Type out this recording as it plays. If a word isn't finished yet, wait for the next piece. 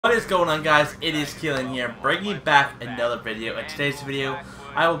What is going on, guys? It is Kilian here, bringing back another video. In today's video,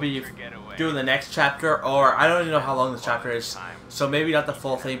 I will be doing the next chapter, or I don't even know how long this chapter is, so maybe not the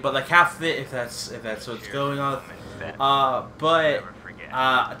full thing, but like half of it, if that's what's going on.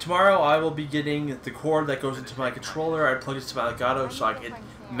 Tomorrow I will be getting the cord that goes into my controller. I plug it to my Elgato so I can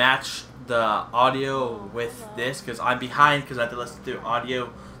match the audio with this, because I'm behind because I have to listen to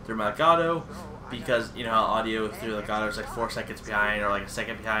audio through my Elgato. Because you know how audio through the Elgato is like 4 seconds behind or like a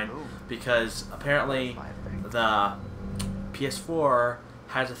second behind, because apparently the PS4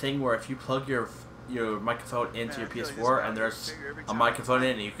 has a thing where if you plug your microphone into your PS4 and there's a microphone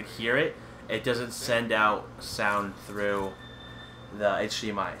in it and you can hear it, it doesn't send out sound through the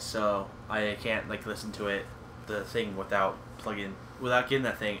HDMI. So I can't like listen to the thing without getting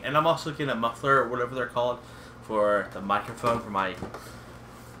that thing. And I'm also getting a muffler or whatever they're called for the microphone for my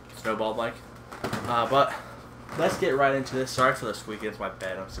snowball mic. But let's get right into this. Sorry for the squeak against my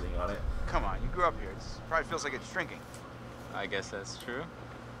bed. I'm sitting on it. Come on, you grew up here. It probably feels like it's shrinking. I guess that's true.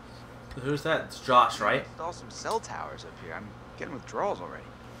 Who's that? It's Josh, right? Install some cell towers up here. I'm getting withdrawals already.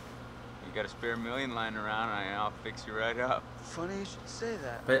 You got a spare million lying around, and I'll fix you right up. Funny you should say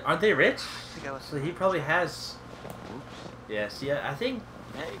that. But aren't they rich? I think I was... So he probably has. Oops. Yes, yeah, I think.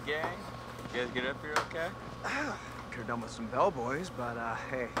 Hey, gang. You guys get up here okay? Could have done with some bellboys, but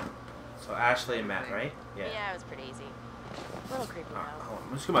hey. So Ashley and Matt, right? Yeah, it was pretty easy. A little creepy though. Hold on,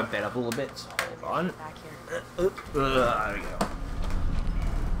 I'm just gonna get my bed up a little bit. So hold on. Back here. There we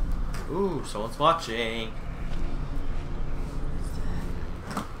go. Ooh, someone's watching.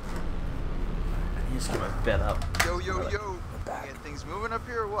 I need to get my bed up. Yo. You get things moving up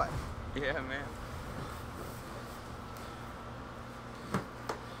here or what? Yeah, man.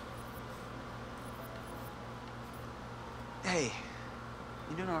 Hey,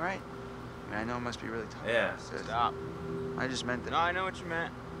 you doing all right? I mean, I know it must be really tough. Yeah. So Stop. I just meant that. No, I know what you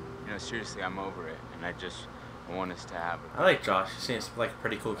meant. You know, seriously, I'm over it, and I want us to have it. I like Josh. He seems like a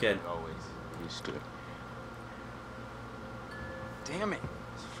pretty cool kid. Always used to. Damn it!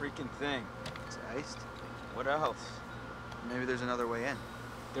 This freaking thing. It's iced. What else? Maybe there's another way in.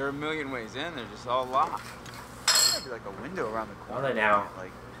 There are a million ways in. They're just all locked. Might be like a window around the corner. Are they now?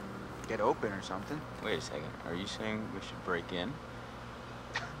 Like, get open or something. Wait a second. Are you saying we should break in?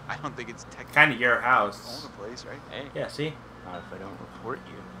 I don't think it's technically Kind of your own house. the place, right? Hey. Yeah. See. Not if I don't report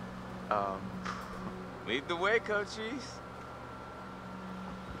you. Lead the way, coachies.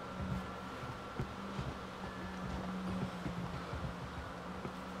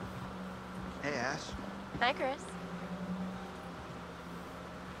 Hey, Ash. Hi, Chris.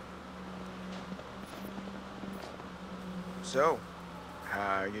 So,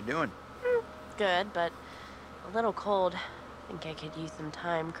 how are you doing? Good, but a little cold. Think I could use some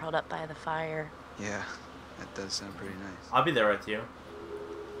time curled up by the fire. Yeah, that does sound pretty nice. I'll be there with you.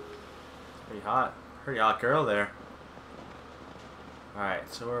 Pretty hot girl there.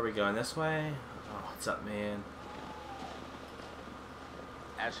 Alright, so where are we going? This way? Oh, what's up, man?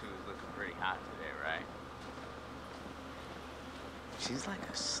 Ashley was looking pretty hot today, right? She's like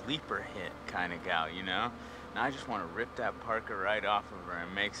a sleeper hit kind of gal, you know? And I just want to rip that Parker right off of her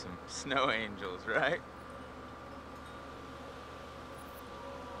and make some snow angels, right?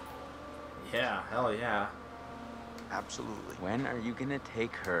 Yeah, hell yeah. Absolutely. When are you gonna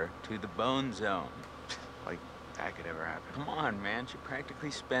take her to the bone zone? Like, that could ever happen. Come on, man. She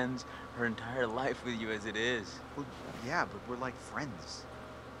practically spends her entire life with you as it is. Well, yeah, but we're like friends.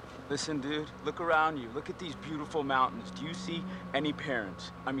 Listen, dude, look around you. Look at these beautiful mountains. Do you see any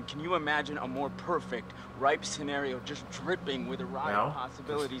parents? I mean, can you imagine a more perfect, ripe scenario just dripping with a riot of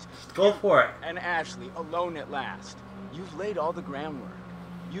possibilities? Just go for it. And Ashley, alone at last. You've laid all the groundwork.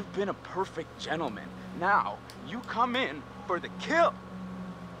 You've been a perfect gentleman. Now, you come in for the kill.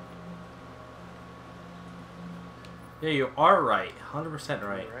 Yeah, you are right. 100%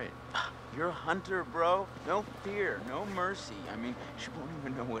 right. You're right. You're a hunter, bro. No fear, no mercy. I mean, she won't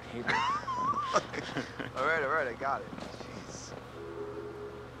even know what hit her. all right, I got it. Jeez.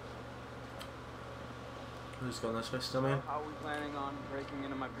 Who's going this way still, man? How are we planning on breaking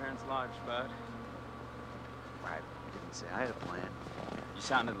into my parents' lodge, bud? I didn't say I had a plan. You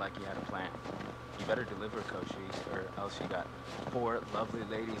sounded like you had a plan. You better deliver, Cochise, or else you got 4 lovely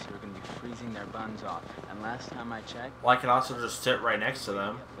ladies who are going to be freezing their buns off. And last time I checked... Well, I can also just sit right next to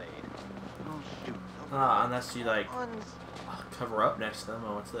them. Oh, shoot. Unless you, like, cover up next to them.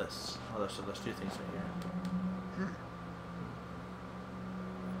 Oh, what's this? Oh, there's 2 things right here.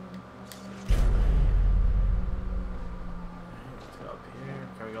 Let's go up here.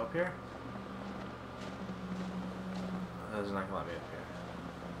 Can we go up here? That's not going to let me up here.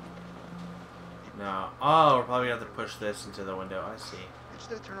 No. Oh, we're probably going to have to push this into the window. I see.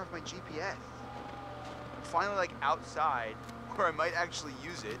 should I turn off my GPS? I'm finally like outside, where I might actually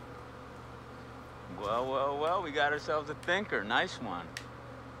use it. Well, well, well, we got ourselves a thinker. Nice one.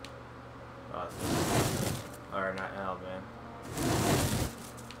 Or not L, man.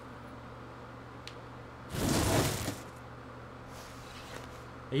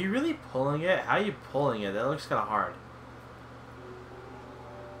 Are you really pulling it? How are you pulling it? That looks kind of hard.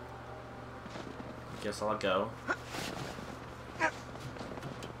 Guess I'll go.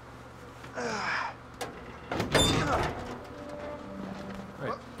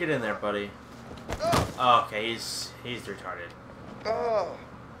 Right, get in there, buddy. Oh, okay, he's retarded. Oh,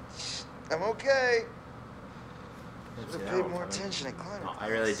 I'm okay. Didn't Should see have that paid one more coming. attention in climbing. Oh, I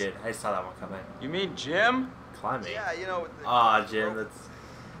really did. I saw that one coming. You mean Jim? Climbing. Yeah, you know. Ah, Jim, that's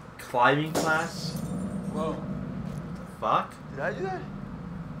climbing class. Whoa. The fuck? Did I do that?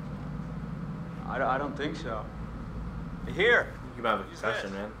 I don't think so. Here. You might have a Use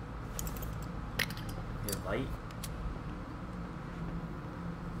concussion, this. man. You light?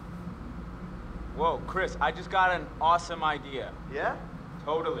 Whoa, Chris, I just got an awesome idea. Yeah?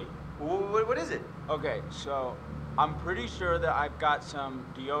 Totally. What is it? Okay, so I'm pretty sure that I've got some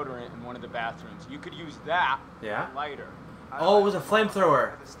deodorant in one of the bathrooms. You could use that. Yeah? as a lighter. Oh, it was a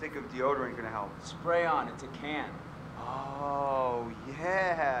flamethrower. The stick of deodorant gonna help. Spray on. It's a can. Oh,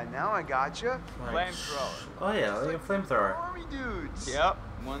 yeah. Now I gotcha. Like, Flamethrower. Oh yeah, like a flamethrower. Army dudes. Yep.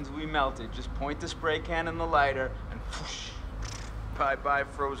 Ones we melted. Just point the spray can in the lighter and whoosh. Bye-bye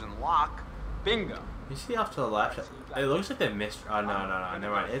frozen lock. Bingo. You see off to the left? It looks like they missed. Oh no,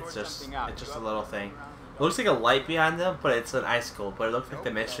 never mind. It's just a little thing. It looks like a light behind them, but it's an icicle. But it looks like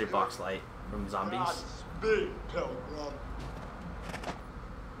the mystery box light from zombies. Big pilgrim.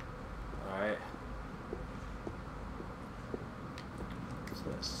 All right. What's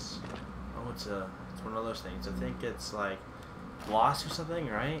this? Oh, it's one of those things. I think it's like gloss or something,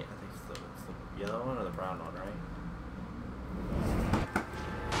 right? I think it's the yellow one or the brown one, right?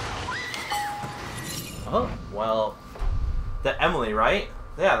 Oh, well, the Emily, right?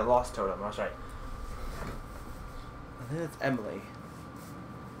 Yeah, the lost totem. That's right. I think it's Emily.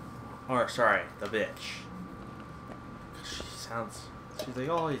 Or sorry, the bitch. She's like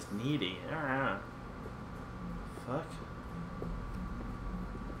always needy. Fuck.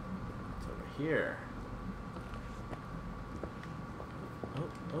 It's over here.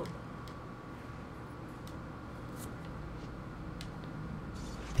 Oh.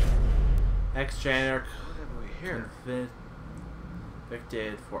 Ex-janitor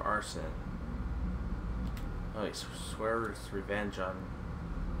convicted for arson. Oh, he swears revenge on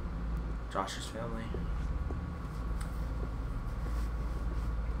Josh's family.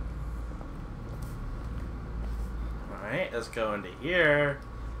 Alright, let's go into here.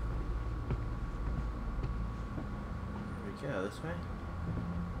 Here we go, this way.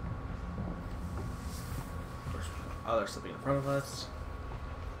 Oh, there's something in front of us.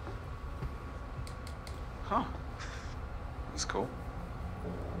 Huh. That's cool.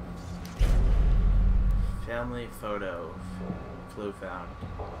 Family photo. Clue found.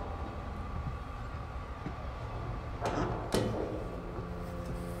 The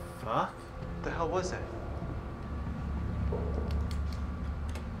fuck? What the hell was that?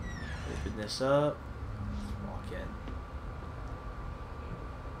 Open this up. Let's walk in.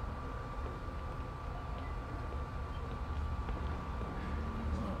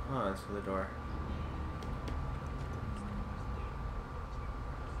 Oh, that's for the door.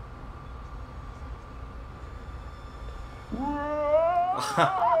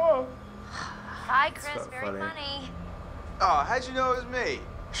 Hi, Chris. so Very funny. funny. Oh, how'd you know it was me?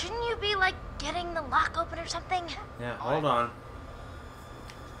 Shouldn't you be, like, getting the lock open or something? Yeah, hold on.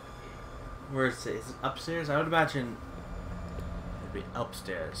 Where is it? Is it upstairs? I would imagine it'd be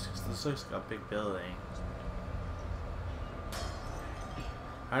upstairs, because this looks like a big building.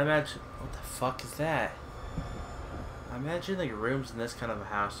 I'd imagine... What the fuck is that? I imagine like rooms in this kind of a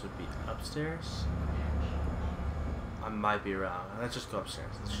house would be upstairs. I might be wrong. Let's just go upstairs.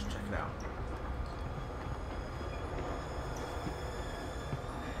 Let's just check it out.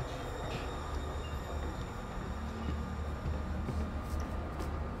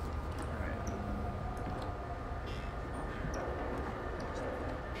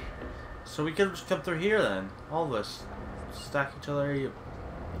 So we could just come through here then. All of us. Stack each other. Yep.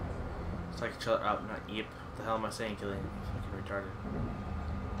 Stack each other out, not yep. What the hell am I saying, Kilian? Fucking retarded.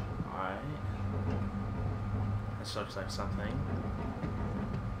 Alright. This looks like something.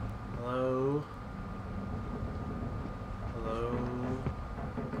 Hello? Hello?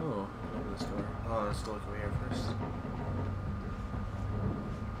 Oh, open this door. Oh, let's go look over here first.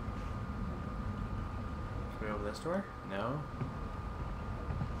 Can we open this door? No?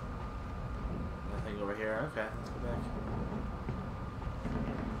 here. Okay, let's go back.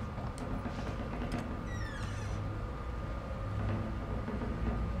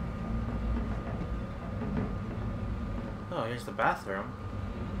 Oh, here's the bathroom.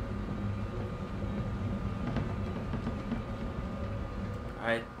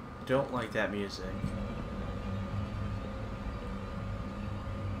 I don't like that music.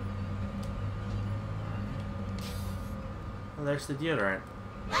 Oh, there's the deodorant.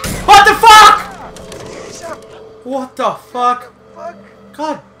 What the fuck?! What the fuck?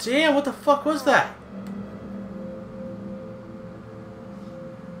 God damn, what the fuck was that?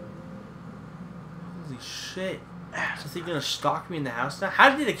 Holy shit. Is he gonna stalk me in the house now?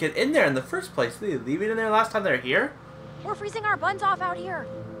 How did it get in there in the first place? Did they leave it in there last time they were here? We're freezing our buns off out here.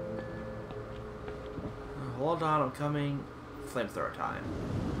 Hold on, I'm coming. Flamethrower time.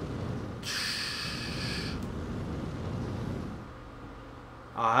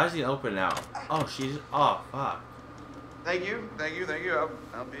 Oh, how's he open now? Oh, she's. Oh, fuck. Thank you.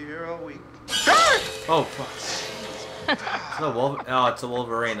 I'll be here all week. Oh, fuck. It's a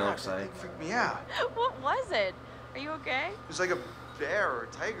Wolverine, it looks like. It freaked me out. What was it? Are you okay? It was like a bear or a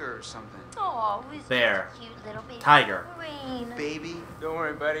tiger or something. Oh, it was Bear. just a cute little baby. Tiger. Wolverine. Baby. Don't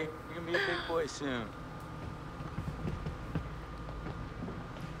worry, buddy. You're gonna be a big boy soon.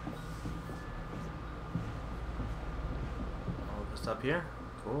 All this up here?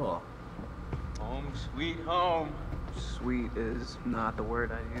 Cool. Home, sweet home. Sweet is not the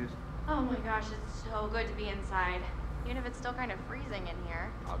word I use. Oh my gosh, it's so good to be inside. Even if it's still kind of freezing in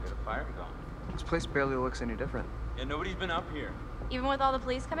here. I'll get a fire going. This place barely looks any different. Yeah, nobody's been up here. Even with all the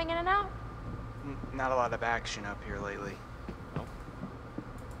police coming in and out? Not a lot of action up here lately. Nope.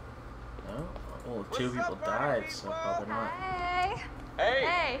 No? Well, two people died, so probably not. Hey. Hey!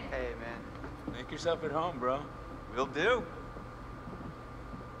 Hey. Hey, man. Make yourself at home, bro. Will do.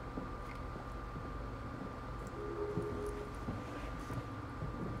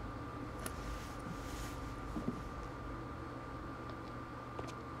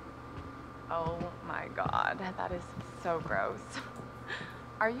 Oh my god, that is so gross.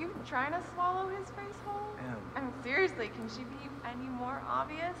 Are you trying to swallow his face whole? I mean, seriously, can she be any more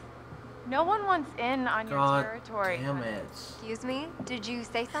obvious? No one wants in on your God territory. damn it. Excuse me? Did you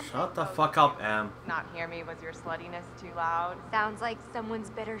say something? Shut the fuck up, Em. Not hear me? Was your sluttiness too loud? Sounds like someone's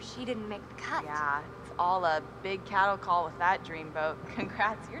bitter she didn't make the cut. Yeah, it's all a big cattle call with that dreamboat.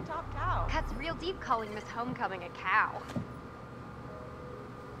 Congrats, you're top cow. That's real deep calling Miss Homecoming a cow.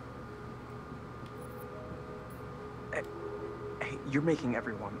 Hey, you're making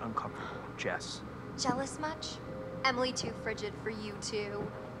everyone uncomfortable, Jess. Jealous much? Emily too frigid for you too.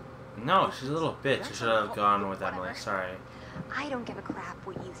 No, she's a little bitch. I should have gone with Emily. Whatever. Sorry. I don't give a crap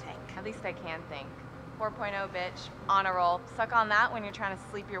what you think. At least I can think. 4.0 bitch, on a roll. Suck on that when you're trying to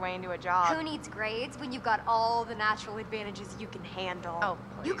sleep your way into a job. Who needs grades when you've got all the natural advantages you can handle? Oh,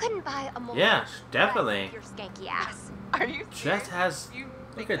 You please. couldn't buy a more Yeah, definitely. your skanky ass. Are you Jess serious? has. You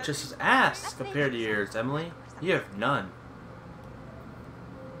Look think at that's- Jess's ass That's compared to maybe yours, Emily. You have none.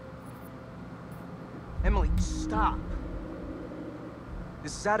 Emily, stop.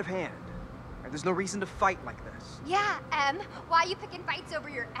 This is out of hand. There's no reason to fight like this. Yeah, Em. Why you picking fights over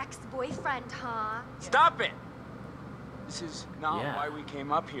your ex-boyfriend, huh? Stop it! This is not Yeah. why we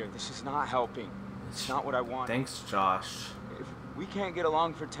came up here. This is not helping. It's not what I want. Thanks, Josh. If we can't get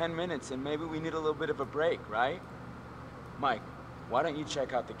along for 10 minutes, then maybe we need a little bit of a break, right? Mike, why don't you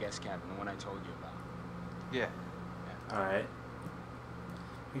check out the guest cabin, the one I told you about? Yeah. Alright.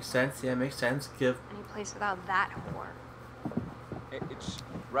 Makes sense. Yeah, makes sense. Give. Any place without that whore. It's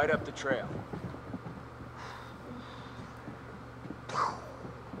right up the trail.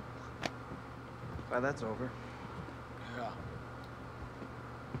 Well, that's over. Yeah.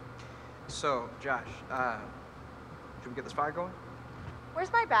 So, Josh, should we get this fire going?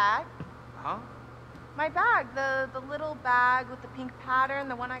 Where's my bag? Huh? My bag, the little bag with the pink pattern,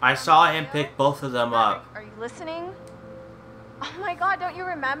 the one I got I on saw the him video? pick both of them up. Are you listening? Oh my god, don't you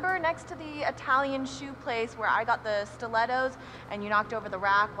remember? Next to the Italian shoe place where I got the stilettos and you knocked over the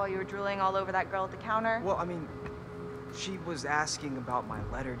rack while you were drooling all over that girl at the counter? Well, I mean, she was asking about my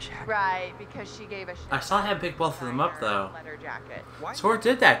letter jacket. Right, because she gave a shit. I saw him pick both of them up, designer though. Letter jacket. Why? So where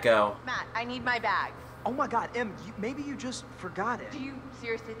did that go? Matt, I need my bag. Oh my God, Em, maybe you just forgot it. Do you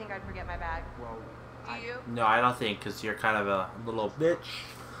seriously think I'd forget my bag? Well, Do you? No, I don't think, because you're kind of a little bitch.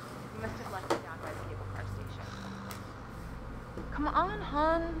 You must have left it down by the cable car station. Come on,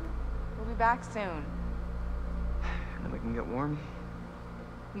 hon. We'll be back soon. and then we can get warm.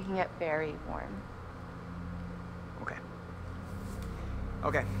 We can get very warm. Okay.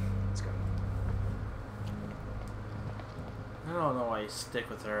 Okay, let's go. I don't know why you stick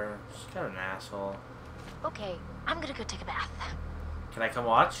with her. She's kind of an asshole. Okay, I'm gonna go take a bath. Can I come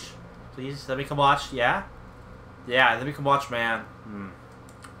watch? Please, let me come watch. Yeah? Yeah, let me come watch, man.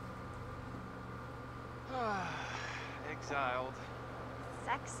 Exiled.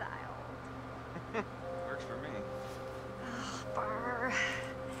 Sexiled. Works for me. Brr.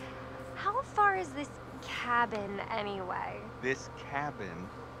 How far is this cabin anyway? This cabin,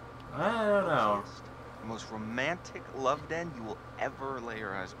 I don't know. the most romantic love den you will ever lay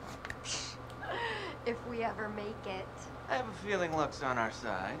your eyes upon. If we ever make it. I have a feeling luck's on our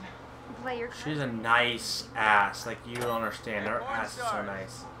side. Play your She's a nice ass. Like, you don't understand. Her porn ass is so stars.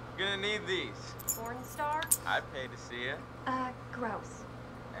 nice. Gonna need these. porn star? I'd pay to see it. Gross.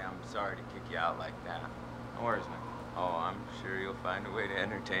 Hey, I'm sorry to kick you out like that. No worries, man. Oh, I'm sure you'll find a way to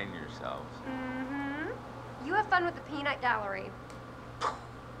entertain yourselves. Mm-hmm. You have fun with the peanut gallery.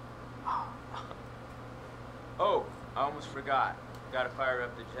 Oh, I almost forgot. Gotta fire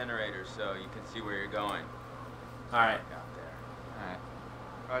up the generator so you can see where you're going. Alright. Out there. Alright.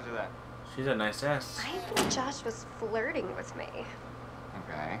 Roger that. She's a nice ass. I think Josh was flirting with me.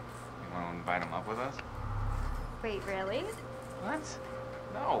 Okay. You want to invite him up with us? Wait, really? What?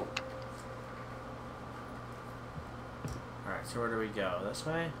 No. Alright, so where do we go? This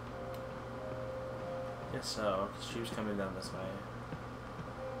way? Guess so, 'cause she was coming down this way.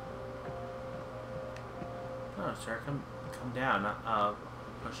 Oh, sir, come down, not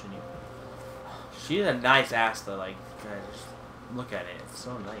pushing you. She's a nice ass though, like, guys, just look at it, it's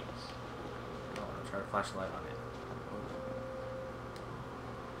so nice. Oh, I'm trying to flash a light on it.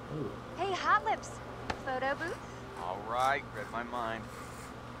 Ooh. Hey, Hot Lips. Photo booth? All right. Read my mind.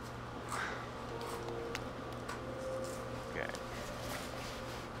 Okay.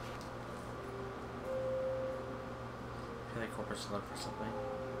 I feel like corporate's look for something.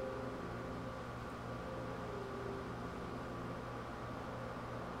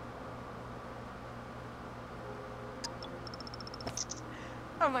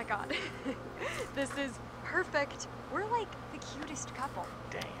 Oh my god. This is perfect. We're like the cutest couple.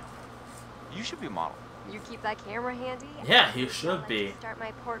 Damn. You should be a model. You keep that camera handy? Yeah, you I'll should let be. you start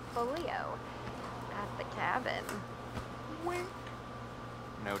my portfolio at the cabin. Wink.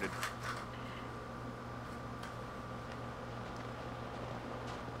 Noted.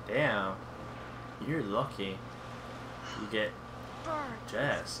 Damn. You're lucky. You get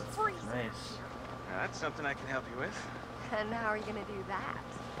Jess. That's Freezing nice. That's something I can help you with. And how are you gonna do that?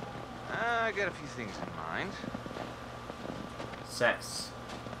 I got a few things in mind. Sex.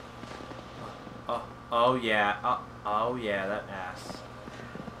 Oh yeah. Oh yeah, that ass.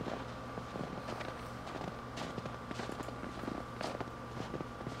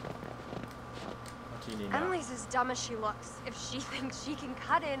 What do you need now? Emily's as dumb as she looks if she thinks she can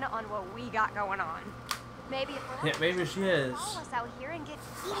cut in on what we got going on. Maybe if we're Yeah, maybe she is. follow us out here and get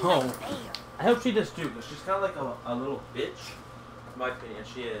eaten Oh. by bear. I hope she does too, because she's kind of like a little bitch. In my opinion,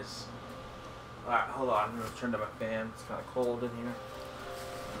 she is. Alright, hold on. I'm going to turn down my fan. It's kind of cold in here.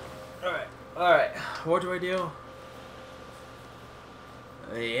 Alright. What do I do?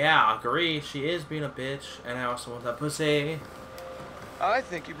 Yeah, I agree. She is being a bitch, and I also want that pussy. I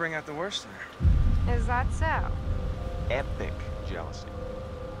think you bring out the worst in her. Is that so? Epic jealousy.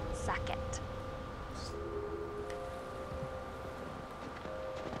 Suck it.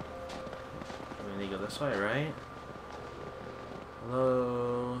 We need to go this way, right?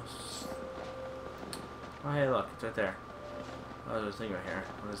 Hello? Oh, hey, look. It's right there. Oh, there's a thing right here.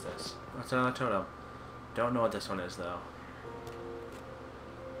 What is this? Oh, it's another totem. Don't know what this one is, though.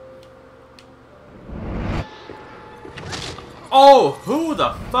 Oh, who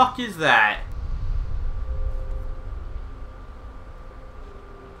the fuck is that?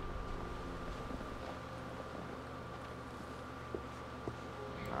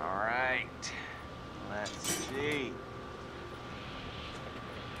 All right. Let's see.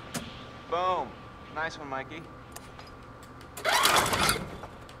 Boom. Nice one, Mikey.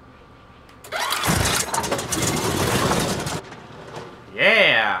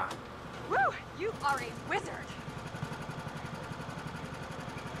 Yeah. Woo! You are a wizard.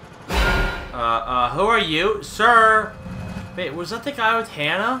 Who are you? Sir! Wait, was that the guy with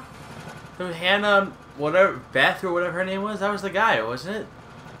Hannah? With Hannah, whatever, Beth or whatever her name was? That was the guy, wasn't it?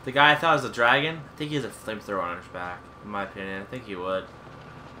 The guy I thought was a dragon? I think he has a flamethrower on his back, in my opinion. I think he would.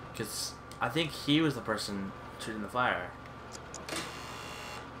 Because I think he was the person shooting the fire.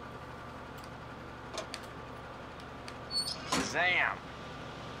 Zam!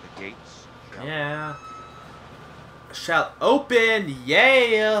 The gates. Yeah. Shall open!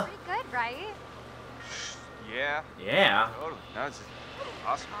 Yeah! Pretty good, right? Yeah. Yeah. Totally. No, it's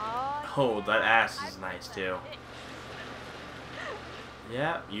awesome. Oh, that ass is nice too.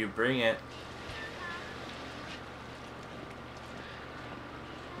 Yeah, you bring it.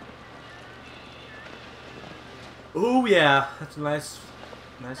 Ooh, yeah. That's a nice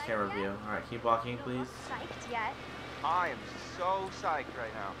camera view. Alright, keep walking, You don't please. look psyched yet. I am so psyched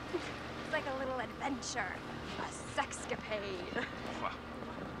right now. It's like a little adventure, a sexcapade.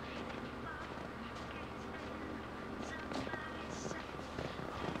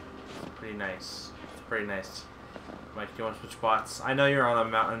 Pretty nice. It's pretty nice. Mike, you want to switch spots? I know you're on a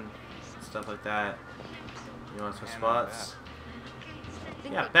mountain, stuff like that. You want to switch spots?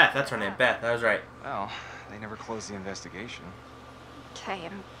 Yeah, Beth. That's her name. Beth. That was right. Well, they never closed the investigation. Okay,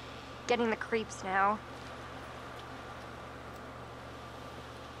 I'm getting the creeps now.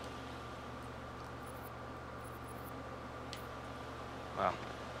 Well,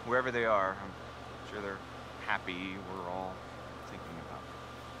 wherever they are, I'm sure they're happy we're all thinking about them.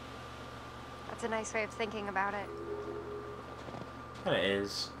 That's a nice way of thinking about it. Kinda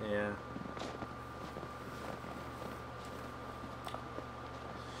is, yeah.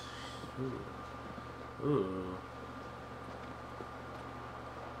 Ooh. Ooh.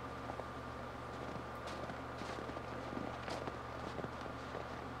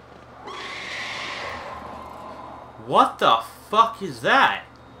 What the fuck is that?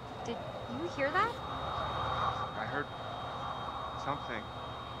 Did you hear that? I heard something.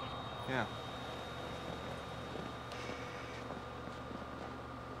 Yeah.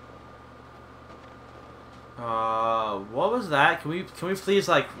 What was that? Can we please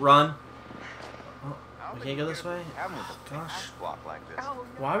like run? Oh, we can't go this way? Gosh. Block like this. Oh,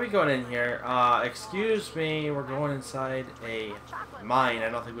 no. Why are we going in here? Excuse me, we're going inside a mine. I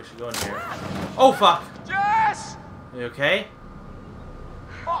don't think we should go in here. Oh fuck! Jess! You okay?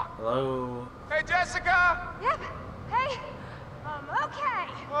 Fuck! Hello? Hey, Jessica! Yep. Hey. Okay.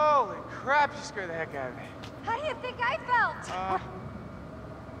 Holy crap, you scared the heck out of me. How do you think I felt?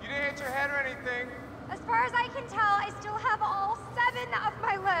 You didn't hit your head or anything. As far as I can tell, I still have all 7 of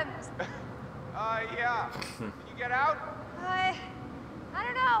my limbs. Yeah. Can you get out? I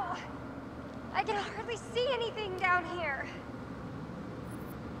don't know. I can hardly see anything down here.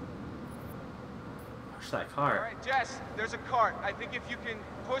 Push that cart. All right, Jess, there's a cart. I think if you can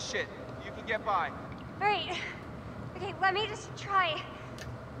push it, you can get by. Right. Okay, let me just try.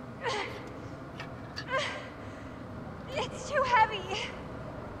 It's too heavy.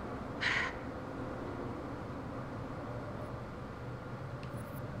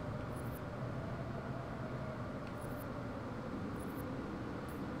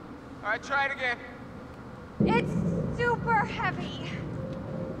 All right, try it again. It's super heavy.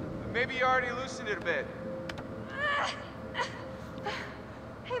 Maybe you already loosened it a bit.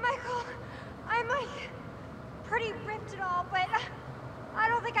 Hey, Michael. I'm like pretty ripped and all, but I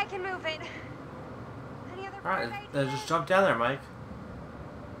don't think I can move it. Any other Alright, bright then ideas? just jump down there, Mike.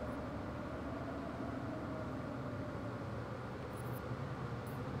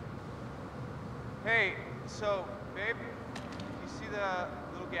 Hey, so, babe, you see the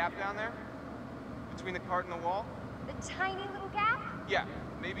little gap down there? Between the cart and the wall? The tiny little gap? Yeah,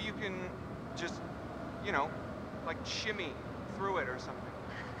 maybe you can just, you know, like shimmy through it or something.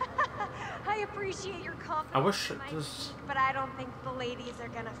 I appreciate your confidence. I wish in my this- feet, but I don't think the ladies are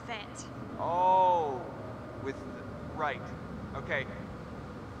gonna fit. Oh, right. Okay.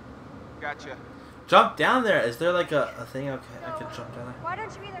 Gotcha. Jump down there. Is there like a thing? Okay, I So, could jump down there. why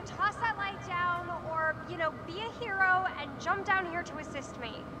don't you either toss that light down or, you know, be a hero and jump down here to assist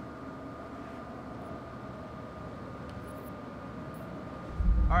me?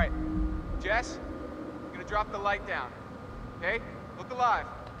 All right, Jess, I'm gonna drop the light down. Okay? Look alive.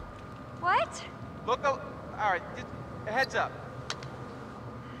 What? All right, just a heads up.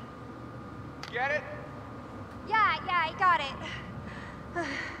 Get it? Yeah, I got it.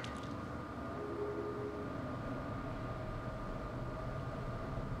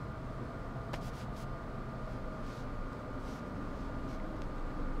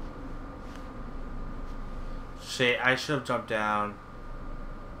 Shit, I should have jumped down.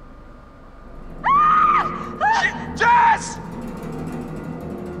 Jess!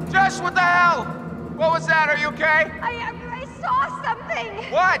 Jess, what the hell? What was that? Are you okay? I saw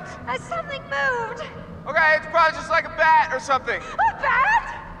something. What? Something moved. Okay, it's probably just like a bat or something. A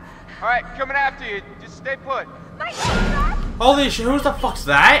bat? All right, coming after you. Just stay put. My bat? Holy shit, who the fuck's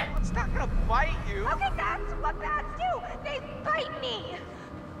that? It's not gonna bite you. Okay, that's what bats do. They bite me.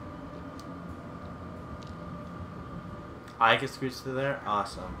 I can squeeze through there?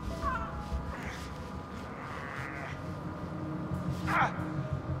 Awesome.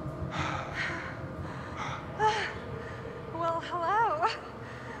 Well, hello.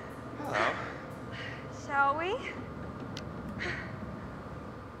 Hello. Shall we?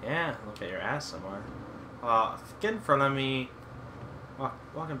 Yeah, look at your ass somewhere. Get in front of me. Walk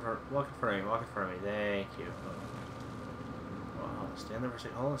in front of me. Walk in front of me. Thank you. Stand there for a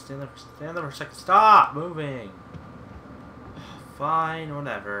second. Hold on. Stand there for a second. Stop moving. Fine.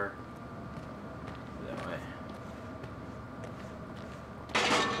 Whatever. That way.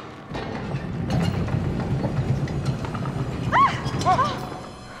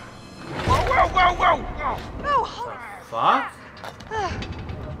 Whoa! Oh, holy Fuck?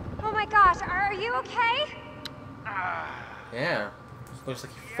 Oh my gosh, are you okay? Yeah. Looks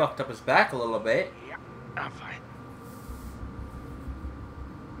like he fucked up his back a little bit. Yeah, I'm fine.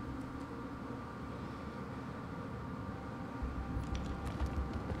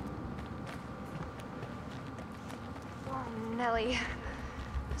 Oh, Nelly.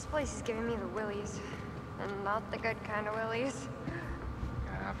 This place is giving me the willies. And not the good kind of willies.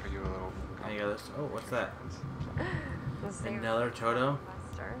 Gonna offer you a little. I got this. Oh, what's that? This is Another totem?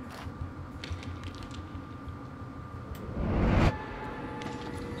 Buster.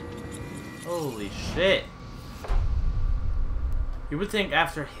 Holy shit. You would think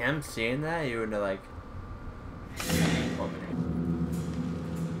after him seeing that, you would have like... Oh,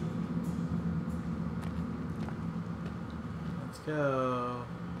 let's go.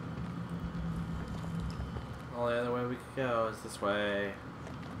 Only other way we could go is this way.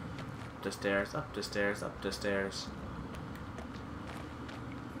 Up the stairs, up the stairs, up the stairs.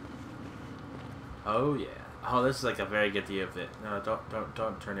 Oh yeah. Oh, this is like a very good view of it. No,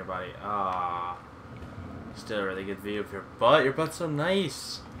 don't turn your body. Ah, still a really good view of your butt. Your butt's so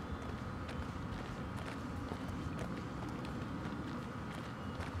nice.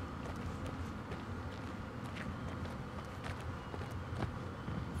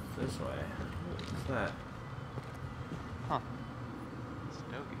 This way. What's that? Huh.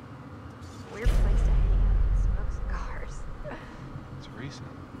 Stogie. Weird place to hang out and smoke cigars. It's recent.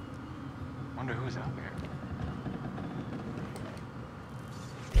 Wonder who's out there.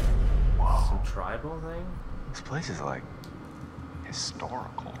 Some tribal thing? This place is like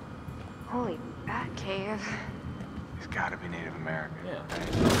historical. Holy bat cave. He's got to be Native American. Yeah.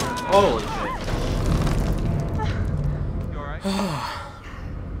 Holy You alright? shit.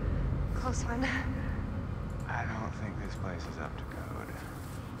 Close one. I don't think this place is up to code.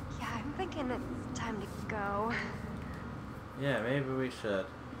 Yeah, I'm thinking it's time to go. Yeah, maybe we should.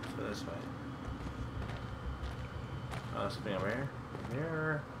 Let's go this way. Oh, something over here? Over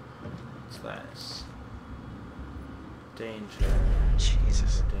here? What's this? Danger.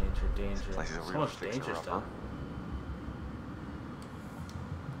 Jesus. Danger. This place is a So real much danger fixer-upper. stuff.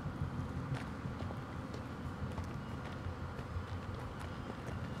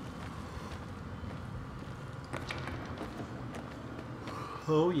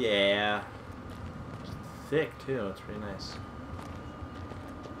 Oh yeah. Thick too, it's pretty nice.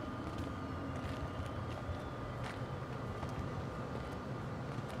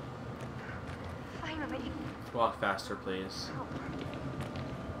 Finally. Walk faster, please. Oh.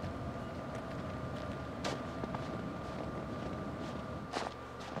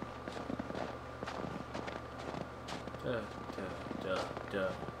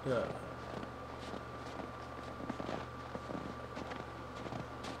 Duh.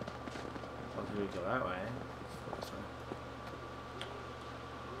 Well, do we go that way? Let's go this way.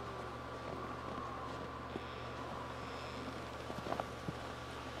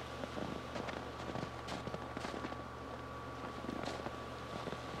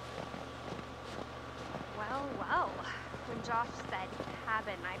 Well. When Josh said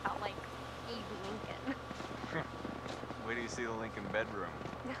cabin, I felt like Abe Lincoln. Wait till you see the Lincoln bedroom.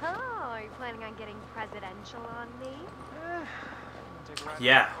 Oh, are you planning on getting presidential on me? Take a ride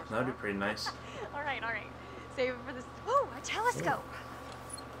Yeah, around the that'd be course pretty nice. All right. Save it for this. Ooh, a telescope.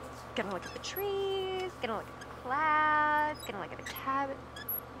 Gonna look at the trees, gonna look at the clouds, gonna look at the cabin.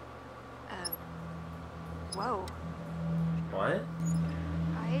 Whoa. What?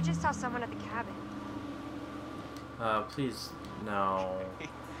 I just saw someone at the cabin. Please, no. Let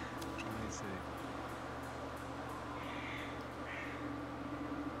me see.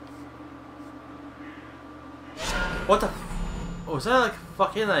 What the was that like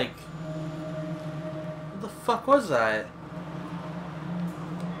fucking like... What the fuck was that?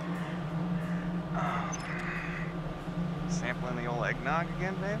 Sampling the old eggnog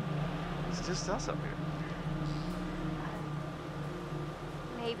again, babe? It's just us up here.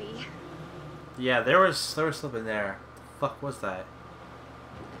 Maybe. Yeah, there was something there. The fuck was that?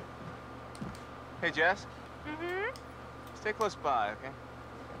 Hey, Jess. Mm-hmm. Stay close by, okay?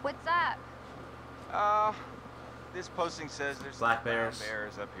 What's up? This posting says there's Black brown bears.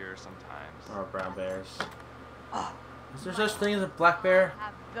 bears up here sometimes. Or brown bears. Oh. Is there such thing as a black bear? I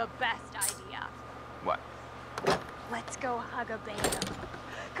have the best idea. What? Let's go hug a bear.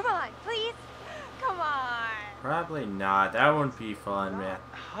 Come on, please. Come on. Probably not. That wouldn't be fun, man.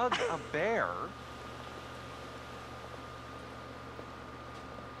 Hug a bear?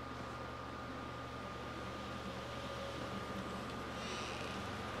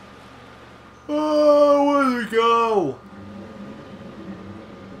 Oh, where'd it go?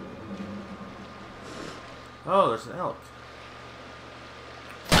 Oh, there's an elk.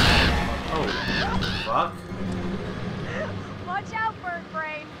 Oh, fuck. Watch out, bird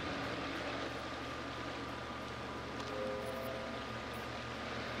brain.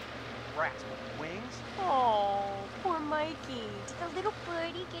 Rats with wings? Oh, poor Mikey. Did the little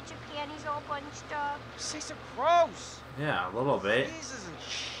birdie get your panties all bunched up? Say so gross. Yeah, a little bit. Jesus and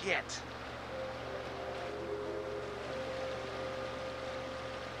shit.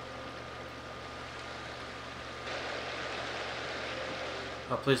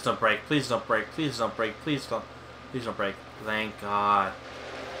 Oh, please don't break. Please don't break. Please don't break. Please don't break. Thank God.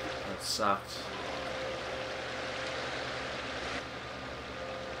 That sucked.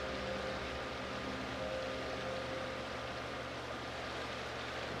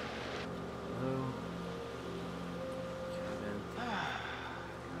 Hello. Kevin.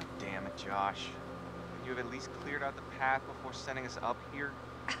 God damn it, Josh. Could you have at least cleared out the path before sending us up here?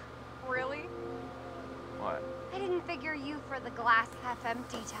 Really? What? I didn't figure you for the glass half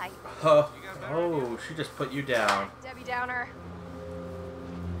empty type. Oh, she just put you down. Debbie Downer.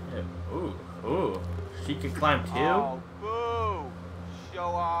 Yeah. Ooh. She can climb too? Oh, boo! Show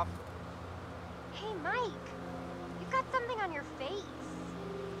off. Hey, Mike. You've got something on your face.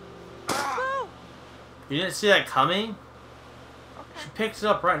 Ah! You didn't see that coming? Okay. She picks it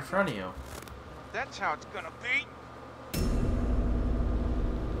up right in front of you. That's how it's gonna be.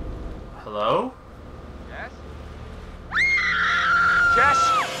 Hello? Yes?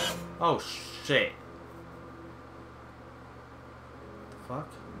 Jess! Oh, shit. The fuck?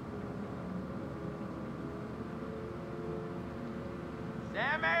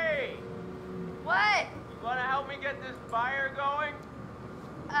 Sammy! What? You wanna help me get this fire going?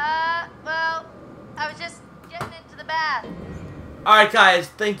 Well, I was just getting into the bath. Alright guys,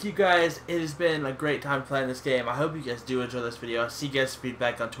 thank you guys. It has been a great time playing this game. I hope you guys do enjoy this video. I see you guys'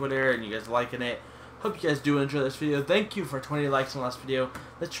 feedback on Twitter and you guys liking it. Hope you guys do enjoy this video. Thank you for 20 likes on the last video.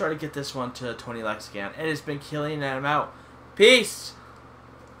 Let's try to get this one to 20 likes again. It has been Kilian and I'm out. Peace!